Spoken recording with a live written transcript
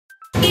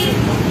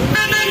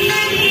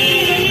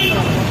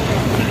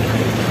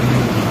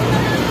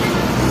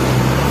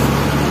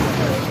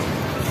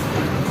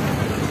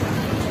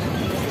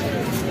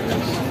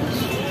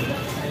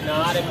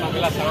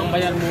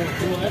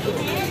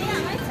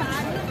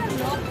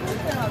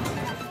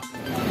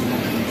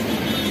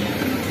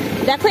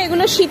দেখো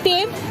এগুলো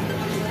শীতের,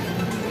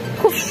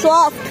 খুব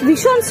সফট,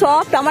 ভীষণ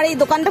সফট। আমার এই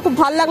দোকানটা খুব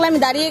ভালো লাগলো, আমি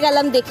দাঁড়িয়ে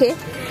গেলাম দেখে।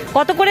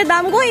 কত করে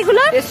দাম গো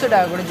এগুলো? 150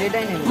 টাকা করে,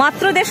 যেটাই নেই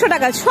মাত্র 150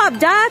 টাকা সব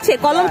যা আছে।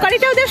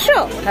 কলমকারিটাও 150?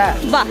 হ্যাঁ।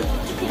 বাহ,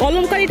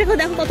 কলমকারিটাকে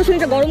দেখো কত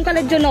সুন্দর,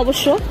 গরমকালের জন্য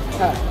অবশ্য।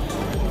 হ্যাঁ।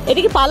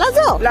 এটা কি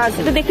পালাজো?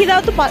 এটা দেখিয়ে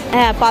দাও তো।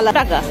 হ্যাঁ, পালা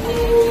টাকা।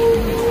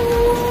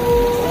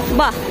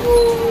 বাহ,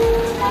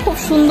 খুব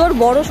সুন্দর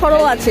বড় সড়ো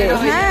আছে।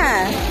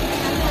 হ্যাঁ,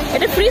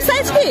 এটা ফ্রি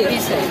সাইজ কি?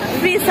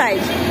 ফ্রি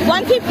সাইজ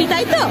 150,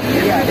 তাই তো?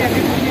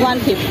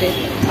 150।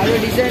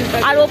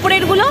 আর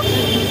ওপরের গুলো,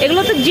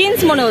 এগুলো তো জিন্স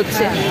মনে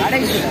হচ্ছে।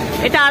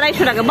 এটা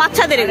 250 টাকা।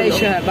 বাচ্চাদের এগুলো?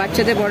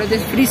 বাচ্চাদের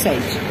বড়দের ফ্রি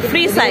সাইজ।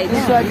 Free size.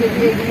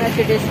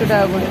 150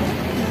 টাকা করে।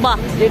 বাহ,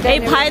 এই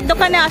ভাইয়ের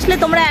দোকানে আসলে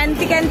তোমরা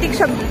অ্যান্টিক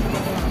সব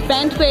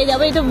প্যান্ট পেয়ে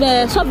যাবে। এটা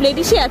সব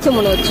লেডিসই আছে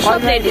মনে হচ্ছে।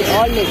 সব লেডিস,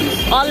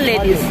 অল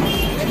লেডিস।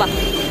 বাহ,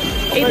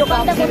 এই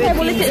দোকানটা কোথায়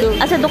বলেছে?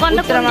 আচ্ছা,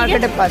 দোকানটা উত্তরা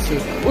মার্কেটের পাশে।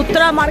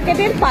 উত্তরা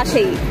মার্কেটের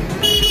পাশেই।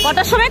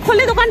 কটার সময়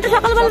খোলে দোকানটা?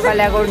 সকালবেলা? সকাল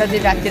 11টা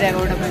থেকে রাত্রি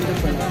 11টা পর্যন্ত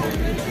খোলে।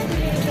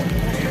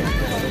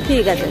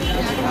 ঠিক আছে।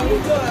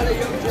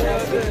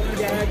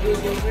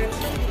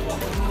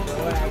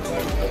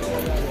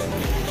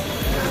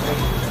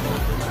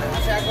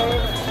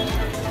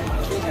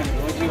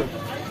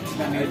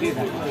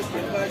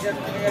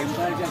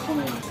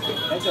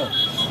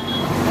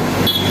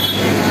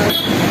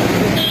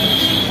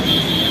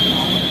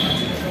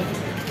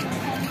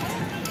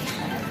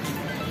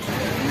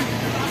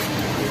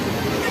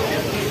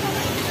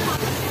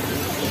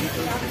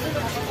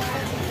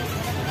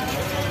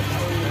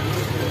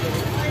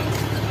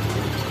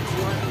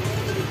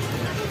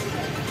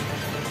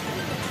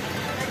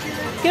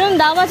 কিরকম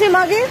দাম আছে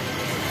মাগে?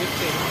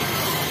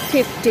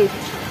 50।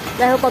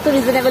 দেখো কত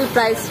রিজনেবল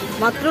প্রাইস,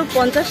 মাত্র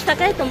 50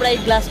 টাকায় তোমরা এই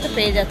গ্লাসটা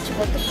পেয়ে যাচ্ছ।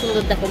 কত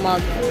সুন্দর দেখো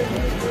মাগ,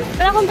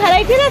 এরকম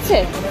ভ্যারাইটির আছে।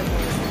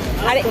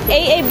 আর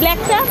এই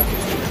ব্ল্যাকটা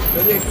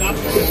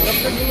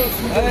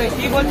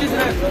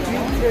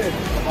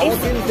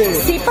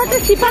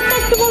সিপারটা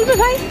একটু বলবে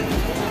ভাই?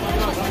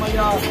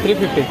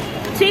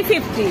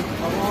 350।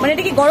 মানে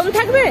এটা কি গরম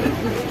থাকবে?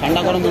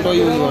 ঠান্ডা গরম দুটোই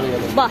ইউজ করা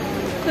যাবে। বাহ,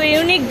 তো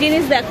ইউনিক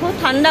জিনিস দেখো,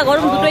 ঠান্ডা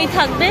গরম দুটোই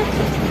থাকবে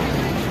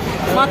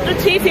মাত্র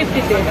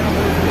 350-তে।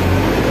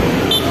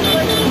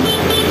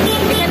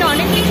 এখানে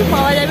অনেক কিছু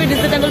পাওয়া যাবে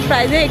রিজনেবল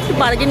প্রাইসে, একটু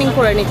বার্গেনিং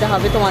করে নিতে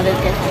হবে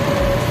তোমাদেরকে।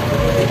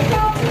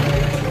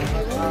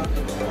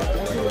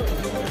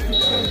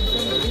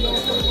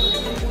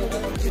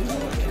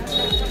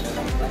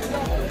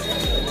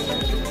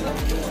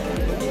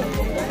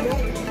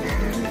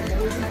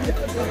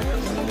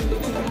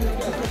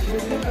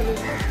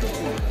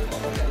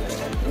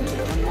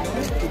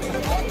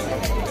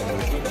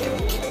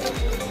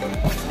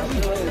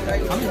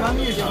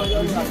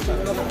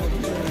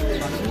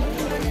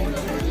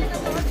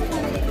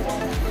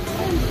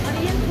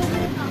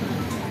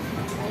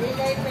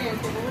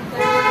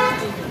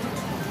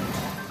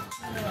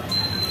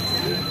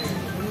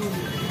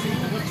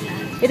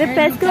 এটার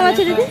প্রাইস কেমন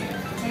আছে দিদি?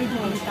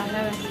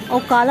 ও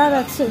কালার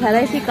আছে,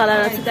 ভ্যারাইটি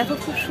কালার আছে। দেখো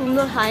খুব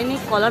সুন্দর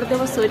হাইনেক কলার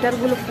দেওয়া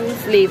সোয়েটারগুলো, ফুল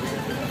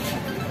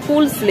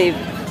স্লিভ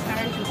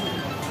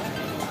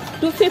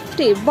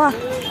 250। বাহ,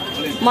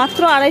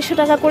 মাত্র 250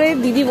 টাকা করে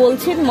দিদি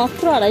বলছেন,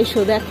 মাত্র 250।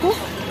 দেখো,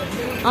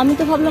 আমি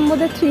তো ভাবলাম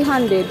বোধহয়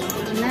 300।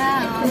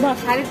 বাহ,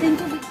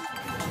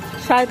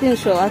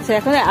 350। আচ্ছা,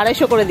 এখন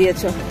 250 করে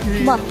দিয়েছো।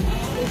 বাহ,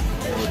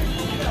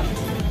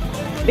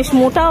 বেশ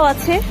মোটাও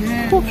আছে,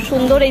 খুব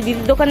সুন্দর। এই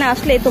দিদির দোকানে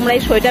আসলে তোমরা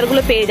এই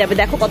সোয়েটারগুলো পেয়ে যাবে।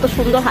 দেখো কত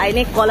সুন্দর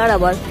হাইনেক কলার,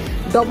 আবার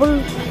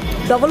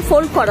ডবল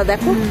ফোল্ড করা।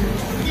 দেখো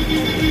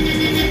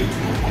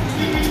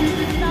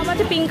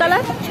পিঙ্ক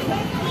কালার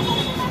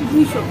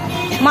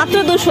মাত্র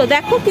 200।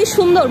 দেখো কি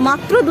সুন্দর,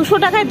 মাত্র 200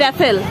 টাকায়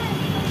ব্যাফেল।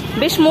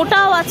 বেশ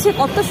মোটাও আছে,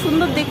 কত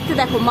সুন্দর দেখতে।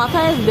 দেখো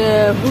মাথায়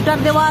বুটার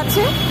দেওয়া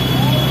আছে,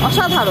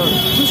 অসাধারণ।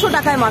 200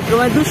 টাকায় মাত্র,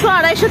 মানে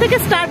 200-250 থেকে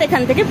স্টার্ট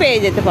এখান থেকে পেয়ে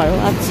যেতে পারো।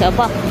 আচ্ছা,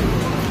 বাহ,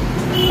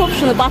 খুব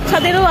সুন্দর।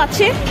 বাচ্চাদেরও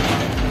আছে,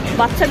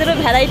 বাচ্চাদেরও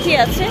ভ্যারাইটি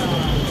আছে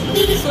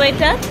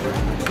সোয়েটার।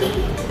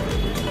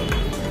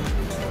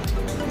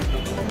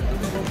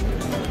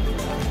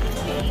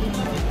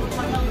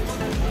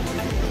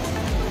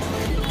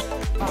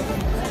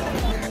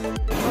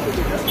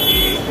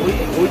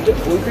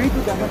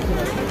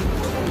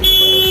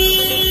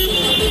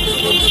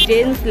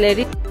 Gents,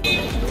 ladies.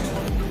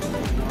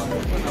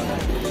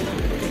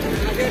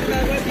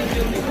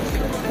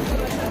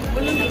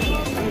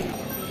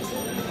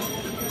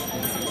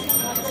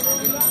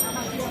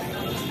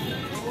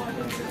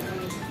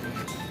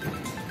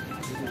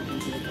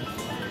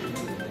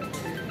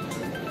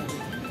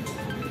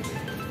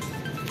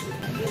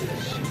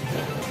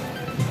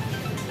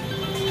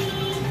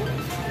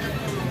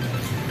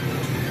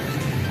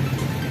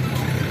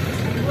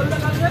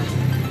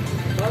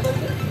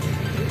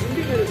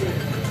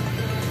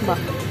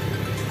 বাহ,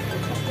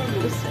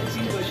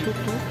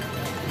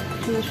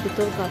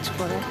 সুতোর কাজ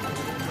করা।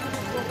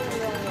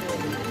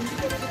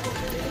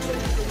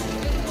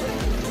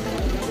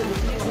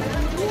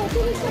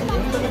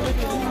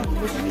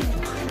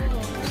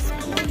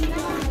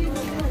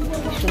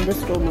 সুন্দর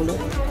স্টোলগুলো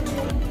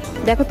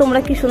দেখো তোমরা,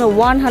 কি সুন্দর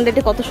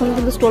 100-এ কত সুন্দর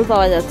সুন্দর স্টোল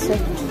পাওয়া যাচ্ছে।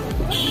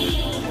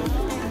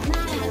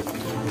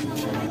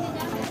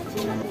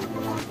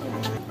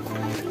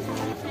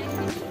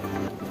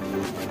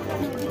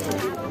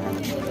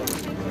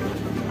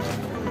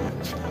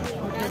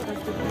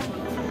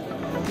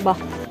 বাহ,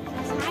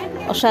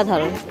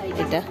 অসাধারণ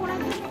এটা।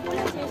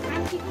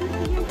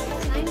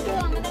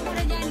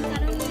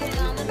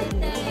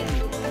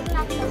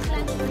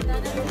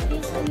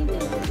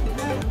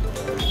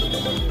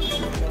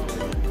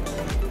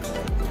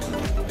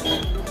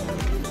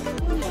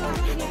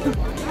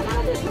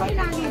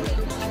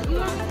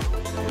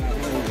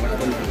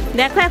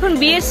 দেখো এখন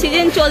বিয়ের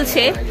সিজন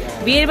চলছে,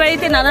 বিয়ের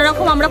বাড়িতে নানা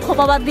রকম আমরা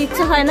খোপা বাঁধতে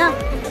ইচ্ছে হয় না,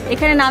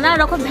 এখানে নানা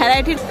রকম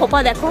ভ্যারাইটির খোপা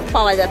দেখো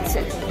পাওয়া যাচ্ছে।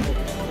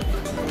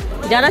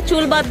 যারা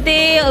চুল বাঁধতে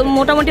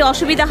মোটামুটি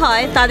অসুবিধা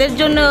হয় তাদের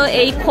জন্য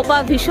এই খোপা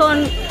ভীষণ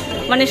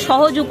মানে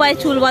সহজ উপায়ে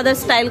চুল বাঁধার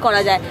স্টাইল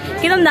করা যায়।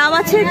 কিরকম দাম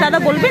আছে দাদা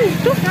বলবেন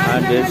একটু?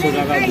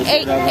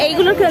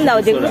 এইগুলোর কিরকম দাম?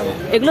 যেগুলো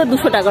এগুলো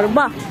 200 টাকার।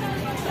 বাহ,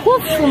 খুব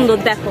সুন্দর,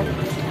 দেখো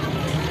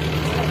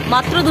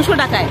মাত্র 200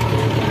 টাকায়।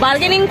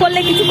 বার্গেনিং করলে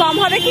কিছু কম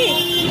হবে কি?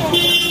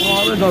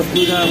 10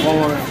 টাকা কম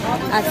হবে।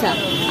 আচ্ছা,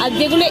 আর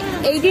যেগুলো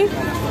এই যে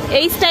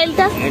এই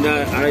স্টাইলটা এটা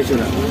 250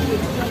 টাকা।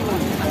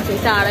 আচ্ছা,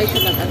 এটা 250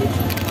 টাকা।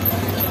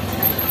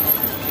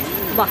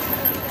 বাহ,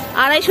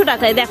 250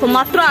 টাকায় দেখো,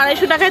 মাত্র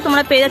 250 টাকায়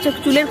তোমরা পেয়ে যাচ্ছ।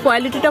 চুলের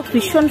কোয়ালিটিটা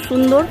ভীষণ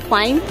সুন্দর,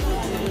 ফাইন,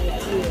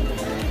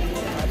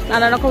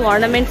 নানা রকম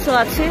অর্নামেন্টসও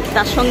আছে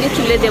তার সঙ্গে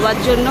চুলে দেওয়ার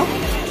জন্য,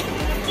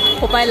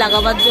 খোপায়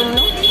লাগাবার জন্য।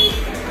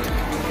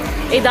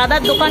 এই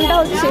দাদার দোকানটা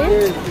হচ্ছে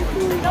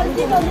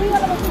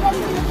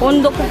কোন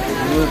দোকান?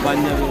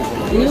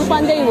 নিউ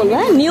পাঞ্জাবি বলবো।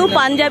 হ্যাঁ, নিউ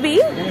পাঞ্জাবি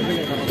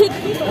ঠিক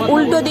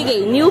উল্টো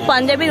দিকেই, নিউ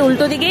পাঞ্জাবির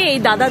উল্টো দিকেই এই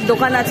দাদার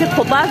দোকান আছে।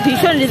 খোপা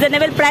ভীষণ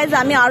রিজনেবল প্রাইস।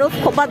 আমি আরও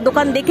খোপার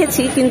দোকান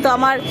দেখেছি কিন্তু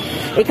আমার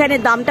এখানে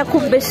দামটা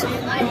খুব বেশ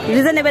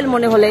রিজনেবল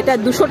মনে হলো। এটা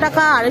 200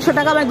 টাকা, 250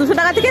 টাকা, মানে 200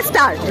 টাকা থেকে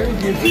স্টার্ট।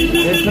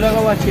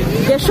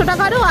 150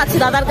 টাকারও আছে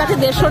দাদার কাছে,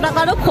 150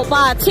 টাকারও খোপা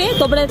আছে।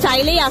 তোমরা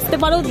চাইলেই আসতে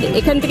পারো,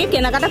 এখান থেকে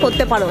কেনাকাটা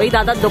করতে পারো এই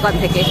দাদার দোকান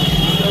থেকে।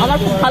 আমার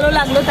খুব ভালো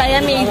লাগলো, তাই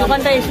আমি এই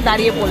দোকানটা এসে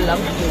দাঁড়িয়ে পড়লাম।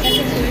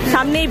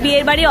 সামনেই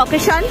বিয়ের বাড়ি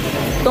অকেশন,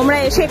 তোমরা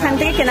এসে এখান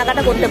থেকে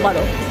কেনাকাটা করতে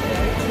পারো।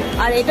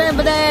 আর এটা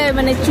বোধহয়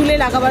মানে চুলে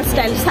লাগাবার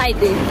স্টাইল,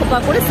 সাইডে খোপা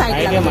করে সাইড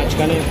লাগাবে।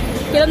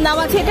 কিরকম দাম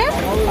আছে এটা?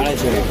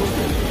 250 টাকা।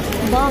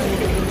 বাহ,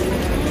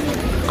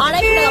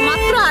 250 টাকা,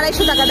 মাত্র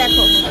 250 টাকা।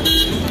 দেখো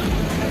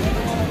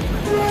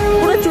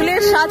পুরো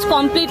চুলের সাজ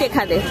কমপ্লিট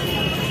এখানে।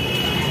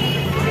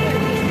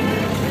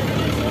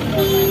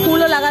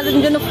 ফুলও লাগানোর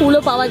জন্য ফুলও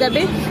পাওয়া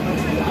যাবে।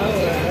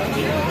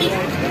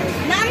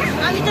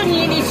 আমি তো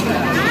নিয়ে নিয়েছি।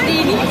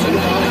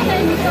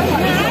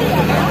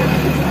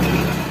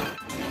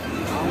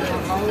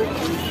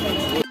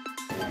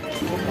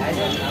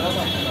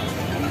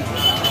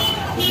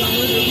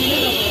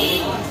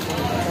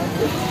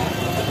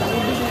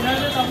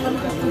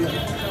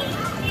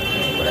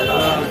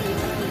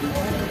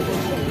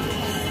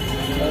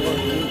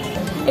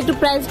 একটু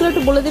প্রাইসগুলো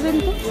একটু বলে দেবেন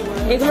তো?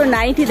 এগুলো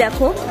নাইটি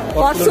দেখো,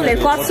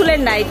 কটসুলের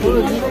নাইটি।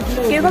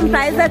 কিরকম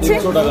প্রাইস আছে?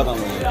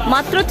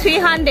 মাত্র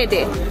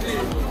 300-এ।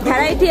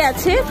 ভ্যারাইটি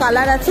আছে,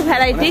 কালার আছে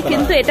ভ্যারাইটি,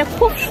 কিন্তু এটা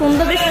খুব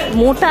সুন্দর, বেশ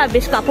মোটা,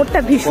 বেশ কাপড়টা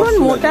ভীষণ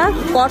মোটা,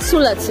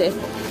 কটসুল আছে।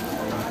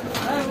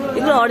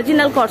 এগুলো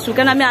অরিজিনাল কটসুল,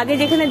 কারণ আমি আগে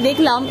যেখানে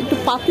দেখলাম একটু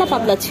পাতলা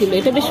পাতলা ছিল,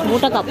 এটা বেশ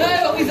মোটা কাপড়।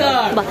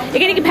 বাহ,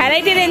 এখানে কি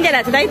ভ্যারাইটি রেঞ্জের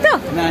আছে তাই তো?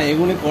 না,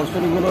 এগুলো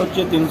কটসুলগুলো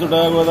হচ্ছে 300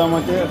 টাকা করে দাম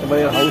আছে।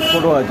 এবারে হাউস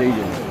কোটও আছে। এই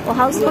যে ও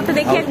হাউস কোটটা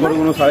দেখি একবার।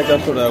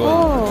 450 টাকা। ও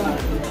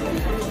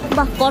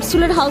বাহ,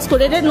 কটসুলের হাউস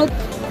কোট, এটা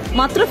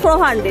মাত্র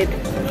 400।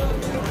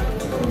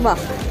 বাহ,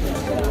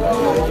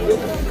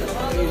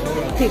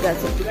 ঠিক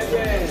আছে।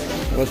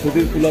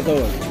 সুতির ফুলাতাও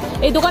আছে।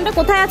 এই দোকানটা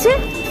কোথায় আছে?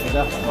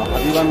 এটা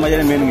হাতিবাগান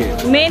বাজারের main gate.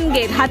 Main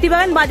gate,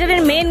 Hatibagan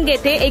বাজারের মেন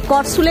গেটে এই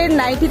কটসুলের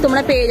নাইটি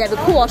তোমরা পেয়ে যাবে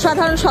খুব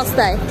অসাধারণ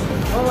সস্তায়।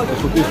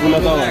 সুতির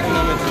ফুলাতাও আছে।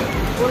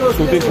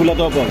 সুতির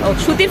ফুলাতাও পাবে।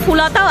 সুতির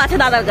ফুলাতাও আছে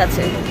দাদার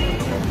কাছে,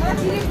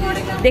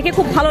 দেখে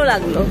খুব ভালো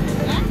লাগলো।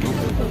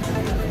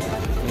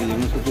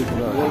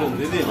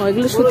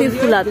 এগুলো সুতির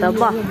ফুলাতা।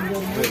 বাহ,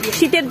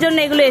 শীতের জন্য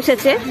এগুলো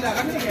এসেছে।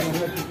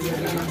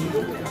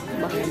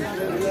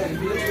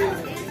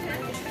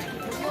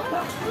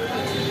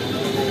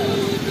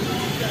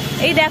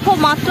 এই দেখো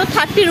মাত্র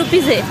 30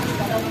 রুপিসে,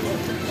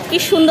 কি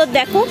সুন্দর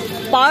দেখো,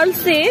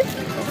 পার্লসের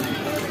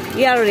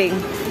ইয়াররিং।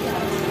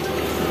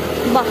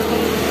 বাহ,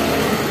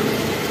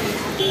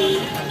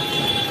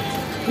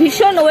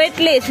 ভীষণ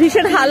ওয়েটলেস,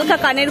 ভীষণ হালকা।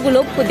 কানের গুলো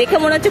দেখে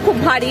মনে হচ্ছে খুব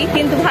ভারী,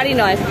 কিন্তু ভারী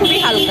নয়, খুবই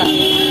হালকা।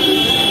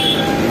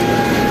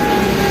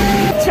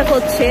 ইচ্ছা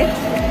করছে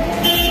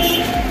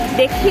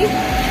দেখি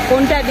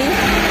কোনটা দিই।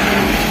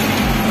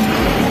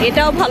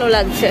 এটাও ভালো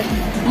লাগছে,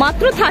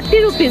 মাত্র 30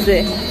 রুপিসে।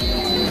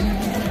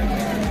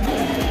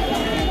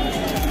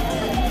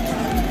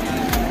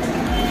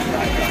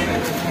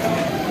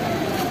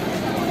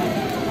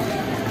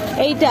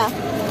 এইটা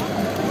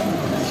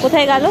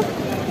কোথায় গেল?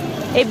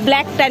 এই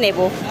ব্ল্যাকটা নেব,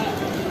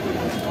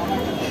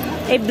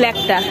 এই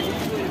ব্ল্যাকটা,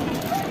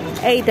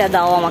 এইটা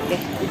দাও আমাকে।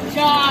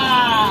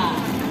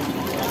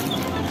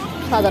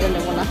 সাধারণ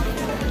নেব না।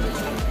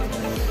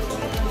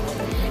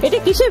 এটা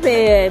কিসে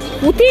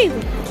পুঁতি?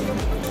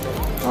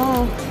 ও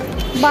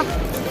বাহ,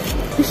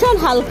 ভীষণ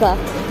হালকা।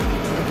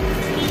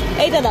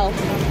 এইটা দাও।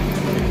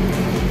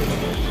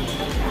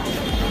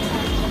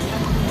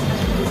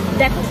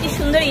 দেখো কি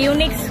সুন্দর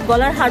ইউনিক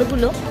গলার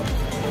হারগুলো,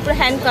 পুরো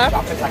হ্যান্ডকার্ভ।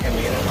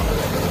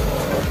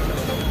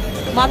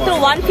 মাত্র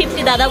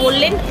 150 দাদা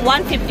বললেন,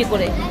 150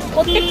 করে।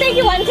 প্রত্যেকটাই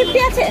কি 150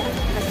 আছে?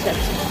 আচ্ছা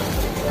আচ্ছা,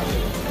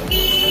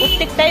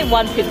 প্রত্যেকটাই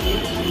 150।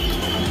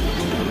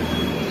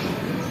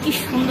 কি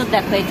সুন্দর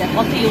দেখো, এটা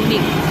কত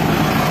ইউনিক।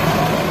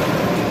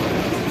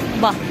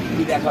 বাহ,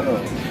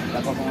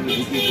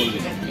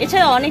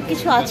 এছাড়া অনেক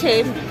কিছু আছে,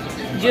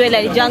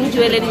 জুয়েলারি, জাং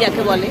জুয়েলারি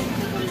যাকে বলে।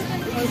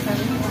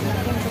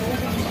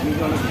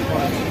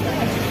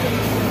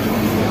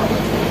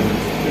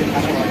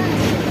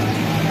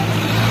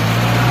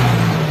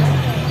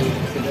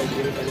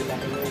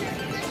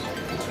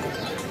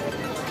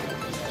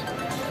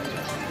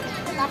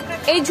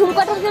 এই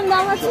ঝুমকাটার জন্য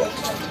দাম আছে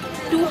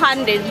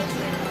 200,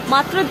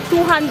 মাত্র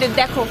 200।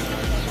 দেখো,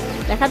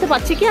 দেখাতে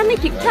পাচ্ছি কি আমি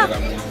ঠিকঠাক?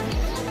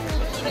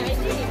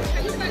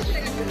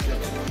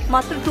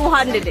 মাত্র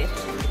 200-এ।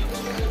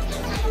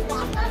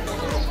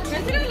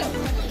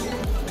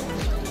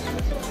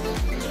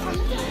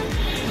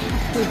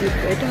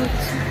 এটা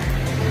হচ্ছে,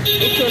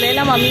 চলে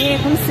এলাম আমি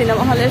এখন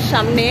সিনেমা হলের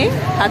সামনে,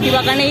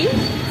 হাতিবাগানেই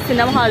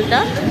সিনেমা হলটা।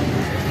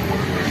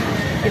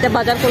 এটা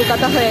বাজার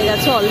কলকাতা হয়ে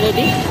গেছে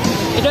অলরেডি।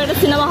 এটা একটা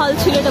সিনেমা হল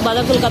ছিল, এটা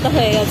বাজার কলকাতা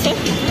হয়ে গেছে।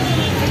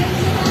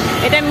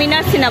 এটা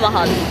মিনার সিনেমা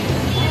হল।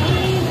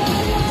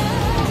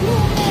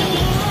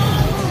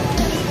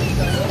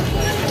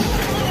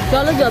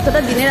 চলো যতটা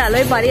দিনের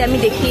আলোয় পারি আমি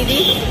দেখিয়ে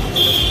দিই।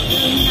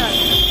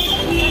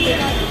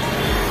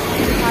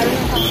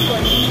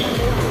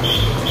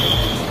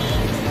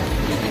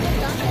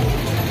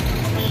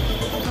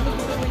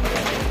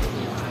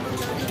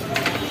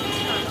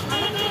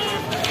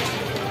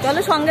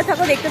 চলো সঙ্গে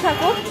থাকো, দেখতে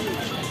থাকো।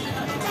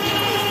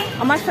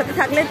 আমার সাথে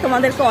থাকলে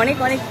তোমাদেরকে অনেক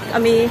অনেক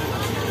আমি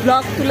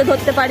ব্লগ তুলে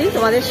ধরতে পারি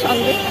তোমাদের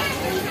সঙ্গে।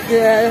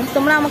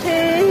 তোমরা আমাকে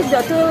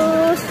যত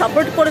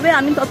সাপোর্ট করবে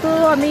আমি তত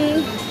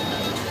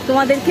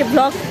তোমাদেরকে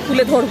ব্লগ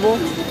তুলে ধরবো।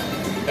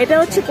 এটা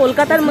হচ্ছে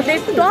কলকাতার মধ্যে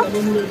টপ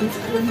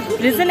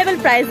রিজনেবল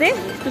প্রাইসে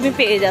তুমি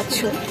পেয়ে যাচ্ছ,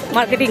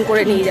 মার্কেটিং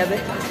করে নিয়ে যাবে।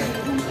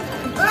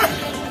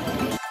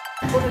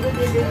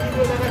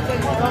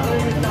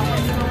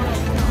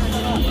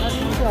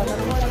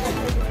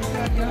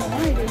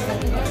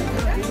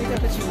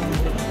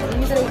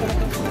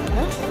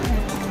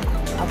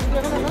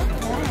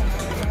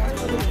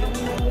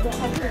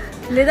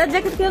 লেদার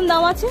জ্যাকেট কিরকম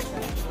দাম আছে?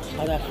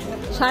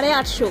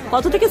 850।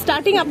 কত থেকে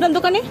স্টার্টিং আপনার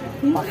দোকানে?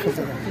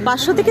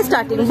 500 থেকে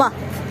স্টার্টিং। বাহ,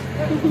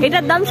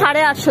 এটার দাম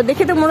 850।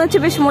 দেখে তো মনে হচ্ছে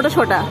বেশ মোটা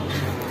সোটা।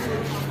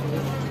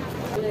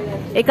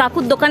 এই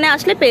কাকুর দোকানে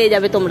আসলে পেয়ে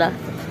যাবে তোমরা।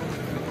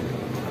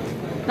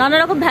 নানা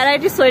রকম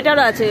ভ্যারাইটির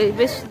সোয়েটারও আছে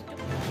বেশ।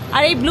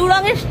 আর এই ব্লু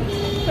রঙের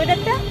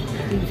সোয়েটারটা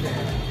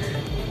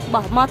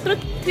বাহ, মাত্র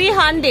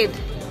 300।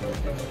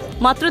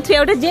 মাত্র 3।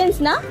 ওটা জেন্টস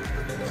না?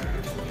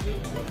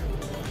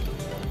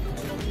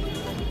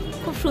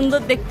 খুব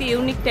সুন্দর দেখতে,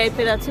 ইউনিক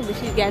টাইপের আছে,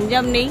 বেশি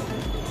গ্যাঞ্জাম নেই।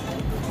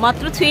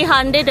 মাত্র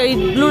 300 ওই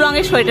ব্লু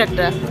রঙের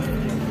সোয়েটারটা।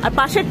 আর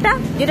পাশেরটা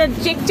যেটা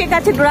চেক চেক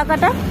আছে ডোরা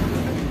কাটা,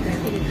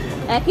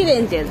 একই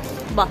রেঞ্জের।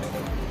 বাহ,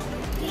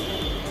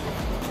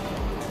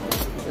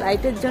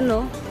 লাইটের জন্য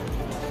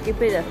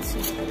কেঁপে যাচ্ছে।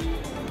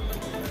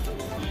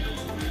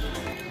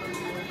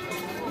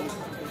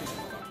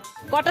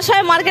 কটার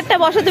সময় মার্কেটটা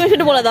বসে তুমি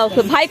শুধু বলে দাও।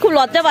 ভাই খুব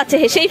লজ্জা পাচ্ছে,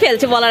 হেসেই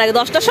ফেলছে বলার আগে।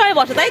 10টার সময়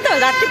বসে, তাই তো?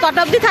 রাত্রি কটা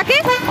অবধি থাকে?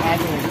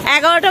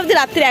 11টা অবধি,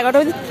 রাত্রি 11টা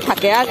অবধি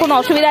থাকে। আর কোনো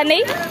অসুবিধা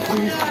নেই।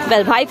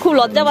 ব্যাস, ভাই খুব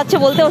লজ্জা পাচ্ছে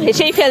বলতে, ও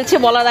হেসেই ফেলছে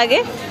বলার আগে।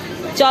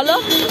 চলো,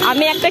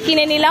 আমি একটা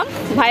কিনে নিলাম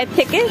ভাইয়ের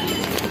থেকে।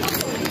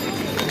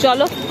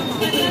 চলো,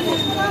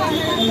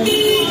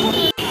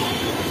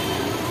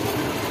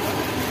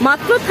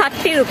 মাত্র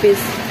 30 রুপিস।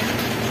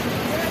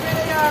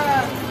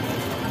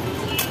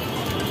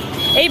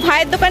 এই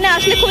ভাইয়ের দোকানে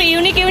আসলে খুব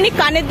ইউনিক ইউনিক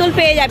কানের দুল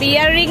পেয়ে যাবে।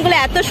 ইয়াররিং গুলো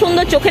এত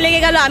সুন্দর, চোখে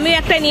লেগে গেল। আমিও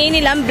একটা নিয়ে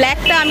নিলাম,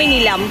 ব্ল্যাকটা আমি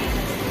নিলাম।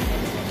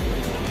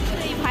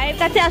 এই ভাইয়ের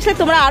কাছে আসলে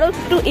তোমরা আরো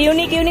একটু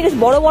ইউনিক ইউনিক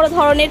বড় বড়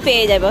ধরনের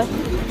পেয়ে যাবে।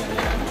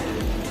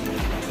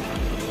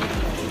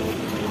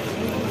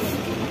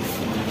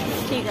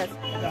 ঠিক আছে,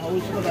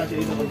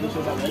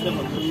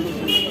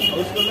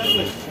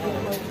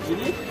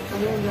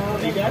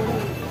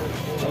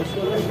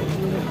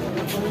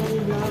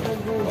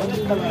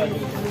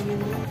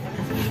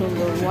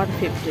 সুন্দর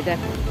 150।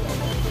 দেখো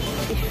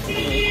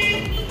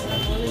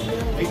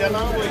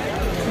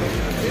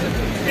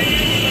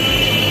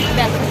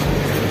দেখো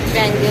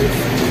ব্যাঙ্গেলস।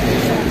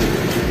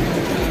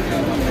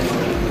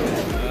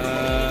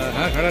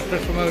 হ্যাঁ,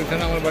 8:30টার সময়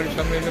ওইখানে আমার বাড়ির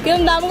সামনে।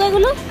 কিরকম দাম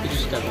এগুলো?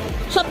 30 টাকা।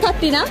 সব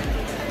 30 না?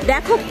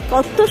 দেখো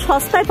কত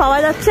সস্তায় পাওয়া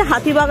যাচ্ছে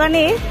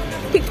হাতিবাগানে,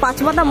 ঠিক 5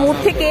 মাথা মোড়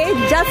থেকে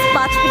জাস্ট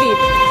 5 মিনিট,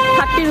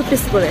 30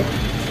 রুপিস করে।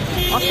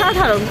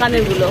 অসাধারণ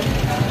কানের গুলো।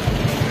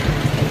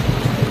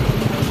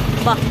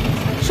 বাহ,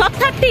 সব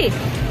 30।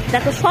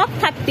 দেখো সব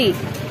 30।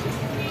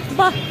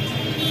 বাহ,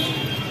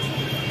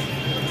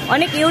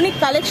 অনেক ইউনিক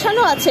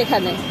কালেকশনও আছে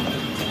এখানে।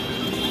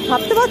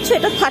 ভাবতে পারছো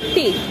এটা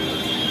 30।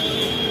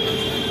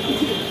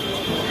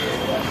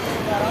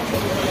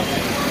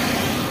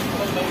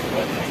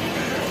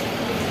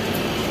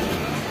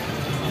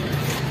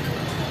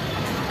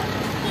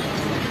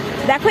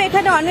 দেখো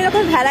এখানে অনেক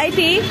রকম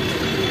ভ্যারাইটি।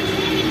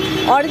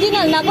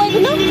 অরিজিনাল না গো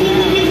এগুলো?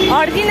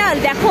 অরিজিনাল,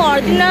 দেখো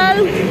অরিজিনাল,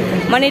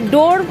 মানে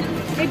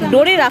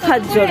ডোরে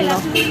রাখার জন্য।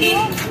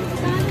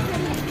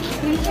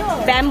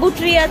 ব্যাম্বু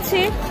ট্রি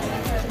আছে।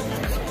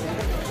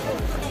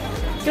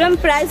 কিরকম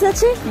প্রাইস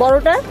আছে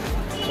বড়টার?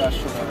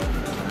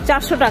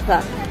 400 টাকা।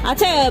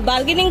 আচ্ছা,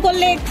 বার্গেনিং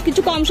করলে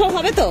কিছু কম সম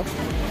হবে তো?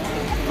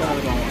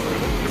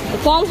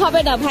 কম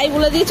হবে না, ভাই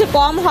বলে দিয়েছে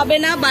কম হবে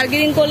না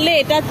বার্গেনিং করলে।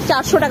 এটা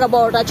 400 টাকা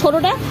বড়টা,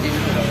 ছোটটা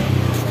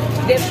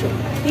 150,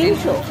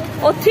 300,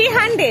 ও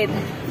 300,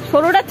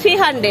 ছোটটা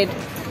 300।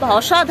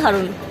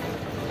 অসাধারণ।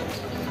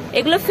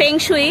 এগুলো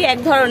ফেংশুই এক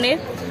ধরনের,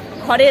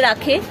 ঘরে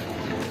রাখে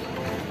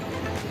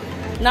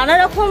নানা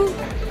রকম।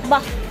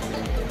 বাহ,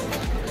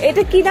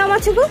 এটা কি নাম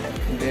আছে গো?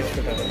 150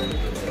 টাকা।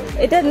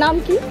 এটার নাম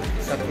কি?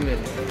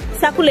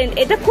 সাকুলেন্ট।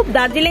 এটা খুব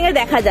দার্জিলিং এ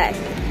দেখা যায়,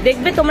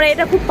 দেখবে তোমরা।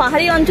 এটা খুব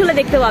পাহাড়ি অঞ্চলে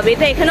দেখতে পাবে,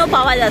 এটা এখানেও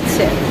পাওয়া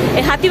যাচ্ছে।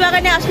 এই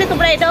হাতিবাগানে আসলে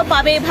তোমরা এটাও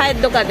পাবে এই ভাইয়ের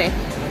দোকানে।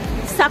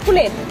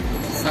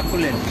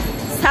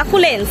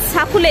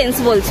 সাকুলেন্স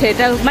বলছে।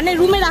 এটা মানে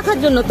রুমে রাখার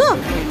জন্য তো?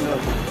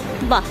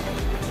 বাহ,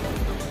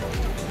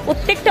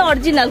 প্রত্যেকটা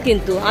অরিজিনাল।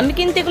 কিন্তু আমি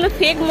কিন্তু এগুলো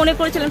ফেক মনে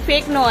করেছিলাম,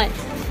 ফেক নয়,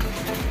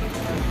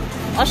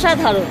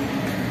 অসাধারণ।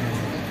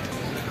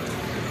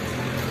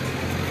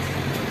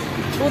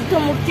 বুদ্ধ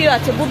মূর্তিও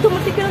আছে। বুদ্ধ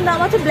মূর্তি কিরকম দাম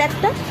আছে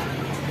ব্ল্যাকটা?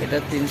 এটা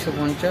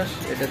 350,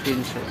 এটা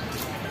 300।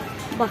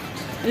 বাহ,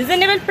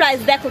 রিজনেবল প্রাইস।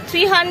 দেখো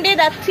 300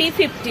 আর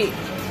 350।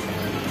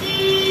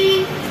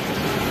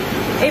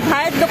 এই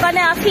ভাইয়ের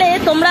দোকানে আসলে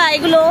তোমরা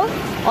এগুলো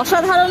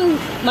অসাধারণ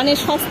মানে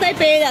সস্তায়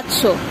পেয়ে যাচ্ছ।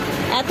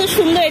 এত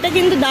সুন্দর। এটা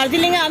কিন্তু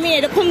দার্জিলিং এ আমি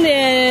এরকম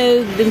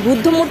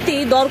বুদ্ধ মূর্তি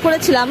দর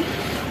করেছিলাম,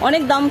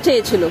 অনেক দাম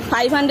চেয়েছিল,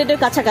 500-এর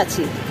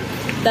কাছাকাছি।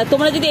 তা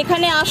তোমরা যদি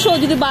এখানে আসো,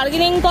 যদি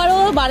বার্গেনিং করো,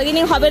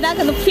 বার্গেনিং হবে না,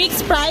 কিন্তু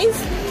ফিক্সড প্রাইস।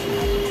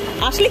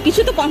 আসলে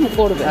কিছু তো কম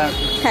করবে।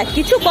 হ্যাঁ,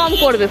 কিছু কম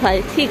করবে ভাই।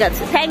 ঠিক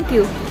আছে, থ্যাংক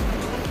ইউ।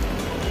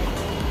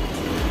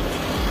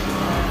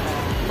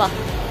 বাহ,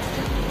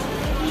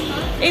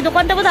 এই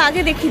দোকানটা বোধহয়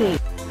আগে দেখিনি।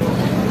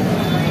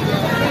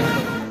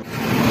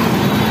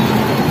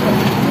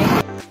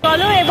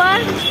 চলো এবার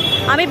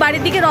আমি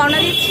বাড়ির দিকে রওনা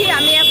দিচ্ছি।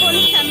 আমি এখন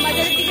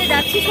শ্যামবাজারের দিকে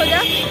যাচ্ছি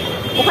সোজা,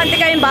 ওখান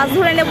থেকে আমি বাস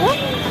ধরে নেব।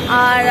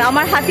 আর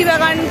আমার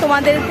হাতিবাগান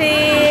তোমাদেরকে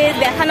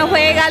দেখানো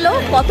হয়ে গেল।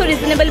 কত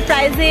রিজনেবল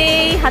প্রাইসে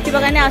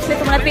হাতিবাগানে আসলে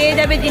তোমরা পেয়ে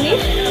যাবে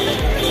জিনিস।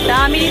 তা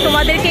আমি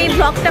তোমাদেরকে এই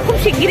ব্লগটা খুব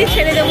শিগগিরই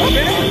ছেড়ে দেবো।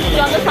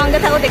 চলো সঙ্গে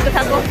থাকো, দেখতে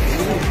থাকো।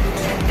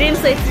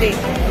 Dreams with Shri.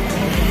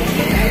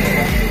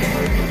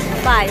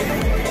 বাই।